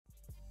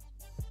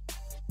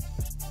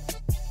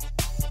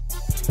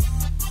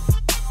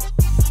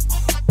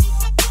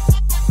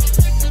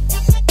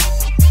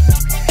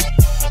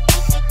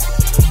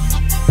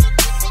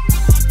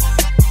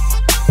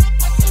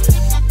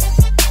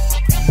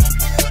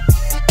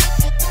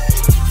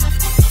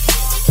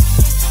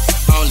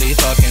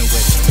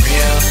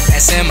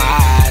in my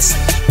eyes.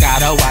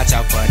 Gotta watch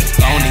out for the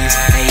phonies,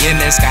 they in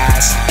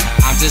disguise.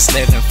 I'm just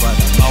living for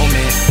the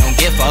moment. Don't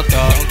get fucked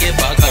up,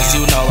 cause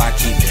you know I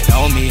keep it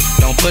on me.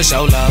 Don't push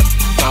your love,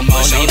 I'm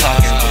only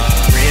fucking with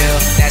the real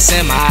that's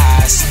in my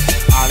eyes.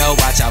 Gotta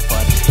watch out for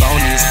the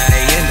phonies,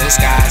 they in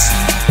disguise.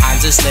 I'm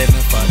just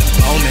living for the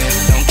moment.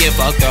 Don't get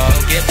fucked up,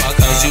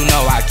 cause you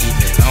know I keep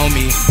it on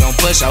me. Don't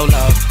push your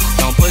love,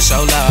 don't push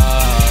your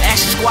love.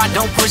 Action squad,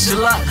 don't push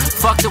your luck.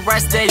 Fuck the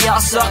rest, they all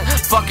suck.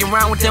 Fucking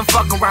around with them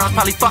fucking rounds,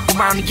 probably fuck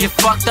around and get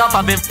fucked up.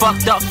 I've been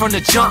fucked up from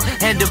the jump,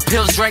 and the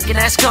pills drinking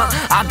that skunk.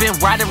 I've been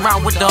riding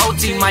around with the whole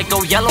team, might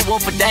go yellow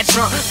wolf for that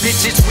trunk.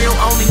 Bitch, it's real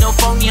only, no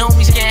phony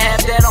homies, can't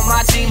have that on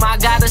my team.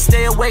 I gotta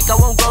stay awake, I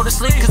won't go to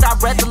sleep, cause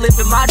I'd rather live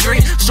in my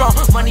dream. Strong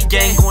money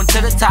gang going to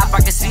the top,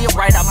 I can see it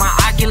right out my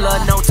ocular.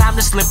 No time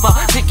to slip up,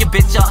 pick your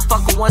bitch up,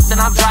 fuck her once, then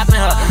I'm dropping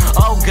her.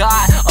 Oh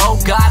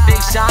God,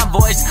 Big Sean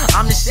voice,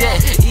 I'm the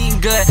shit,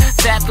 eating good,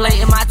 fat plate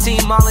in my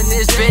team, all in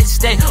this bitch.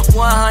 Stay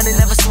 100,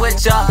 never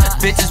switch up.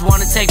 Bitches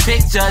wanna take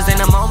pictures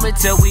in a moment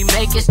till we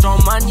make it.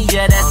 Strong money,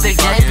 yeah, that's the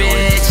game,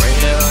 bitch.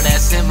 Real,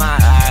 that's in my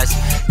eyes.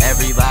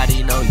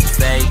 Everybody know you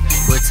fake,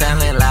 quit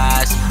telling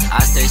lies. I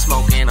stay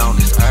smoking on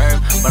this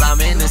herb, but I'm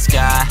in the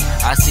sky.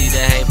 I see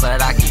the hate,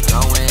 but I keep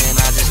going.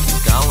 I just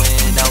keep going.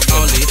 Don't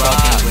only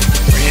fucking with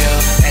the real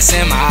that's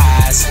in my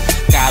eyes.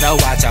 Gotta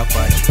watch out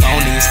for the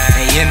phonies,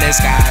 they in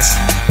disguise.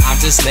 I'm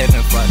just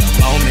living for the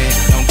moment.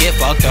 Don't get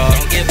fucked up,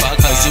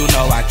 cause you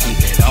know I keep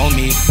it on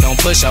me. Don't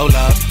push your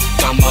love,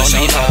 I'm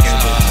only fucking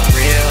with the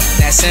real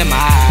that's in my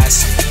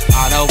eyes.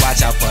 Gotta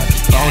watch out for the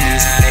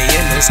phonies, they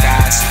in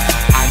disguise.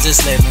 I'm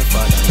just living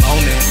for the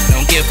moment.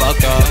 Don't get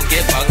fucked up,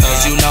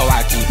 cause you know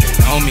I keep it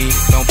on me.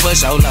 Don't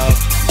push your love,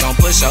 don't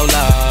push your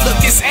love.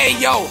 Look, it's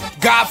Ayyo,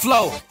 God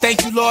flow.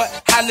 Thank you, Lord,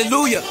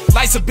 hallelujah.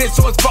 Life's a bitch,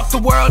 so it's fuck the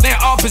world in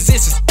all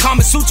positions.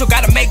 Kama Sutra,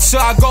 gotta make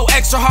sure I go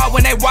extra hard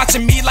when they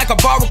watching me like a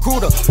bar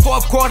recruiter.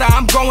 Fourth quarter,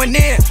 I'm going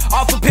in,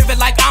 off a pivot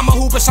like I'm a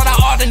hooper. Shout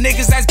out all the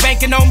niggas that's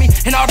banking on me,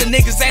 and all the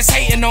niggas that's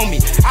hating on me.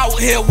 Out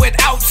here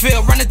without fear,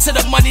 running to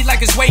the money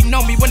like it's waiting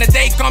on me. When the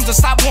day comes to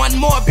stop one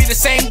more, be the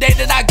same day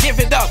that I give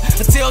it up.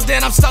 Until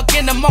then, I'm stuck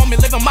in the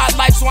moment, living my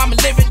life, so I'ma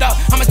live it up.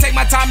 I'ma take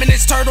my time in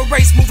this turtle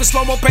race, moving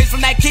slow-mo pace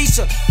from that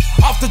Keisha.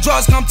 Off the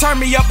drugs, come turn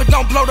me up, but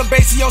don't blow the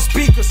bass of your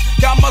speakers.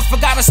 Y'all must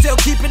forgot I still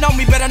keep it on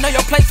me, better know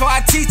your place for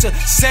I teach her.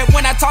 She said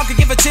when I talk and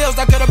give her chills,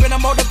 I could've been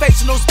a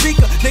motivational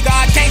speaker. Nigga,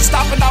 I can't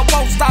stop and I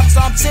won't stop,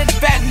 so I'm sitting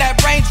fat in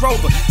that Range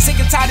Rover. Sick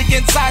and tired of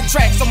getting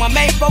sidetracked, so my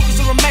main focus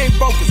will remain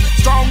focused.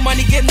 Strong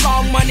money, getting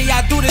long money,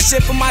 I do this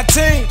shit for my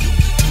team.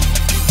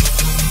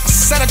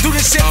 Said I do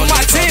this shit for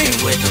my team.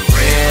 With the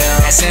real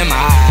that's in my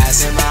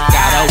eyes.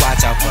 Gotta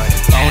watch out for the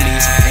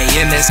phonies, they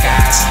in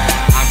disguise.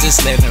 I'm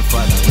just living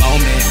for the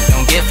moment.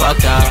 Don't get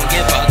fucked up,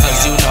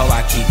 cause you know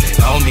I keep it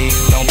on me.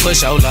 Don't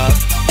push your love,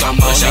 I'm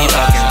only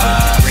fucking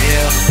with the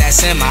real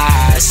that's in my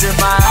eyes.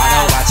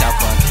 Gotta watch out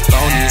for the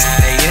phonies,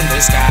 they in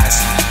disguise.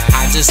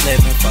 I'm just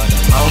living for the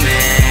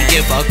moment. Don't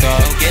get fucked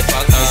up,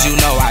 cause you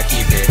know I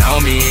keep it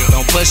on me.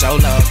 Don't push your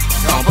love,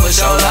 don't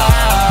push your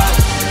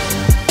love.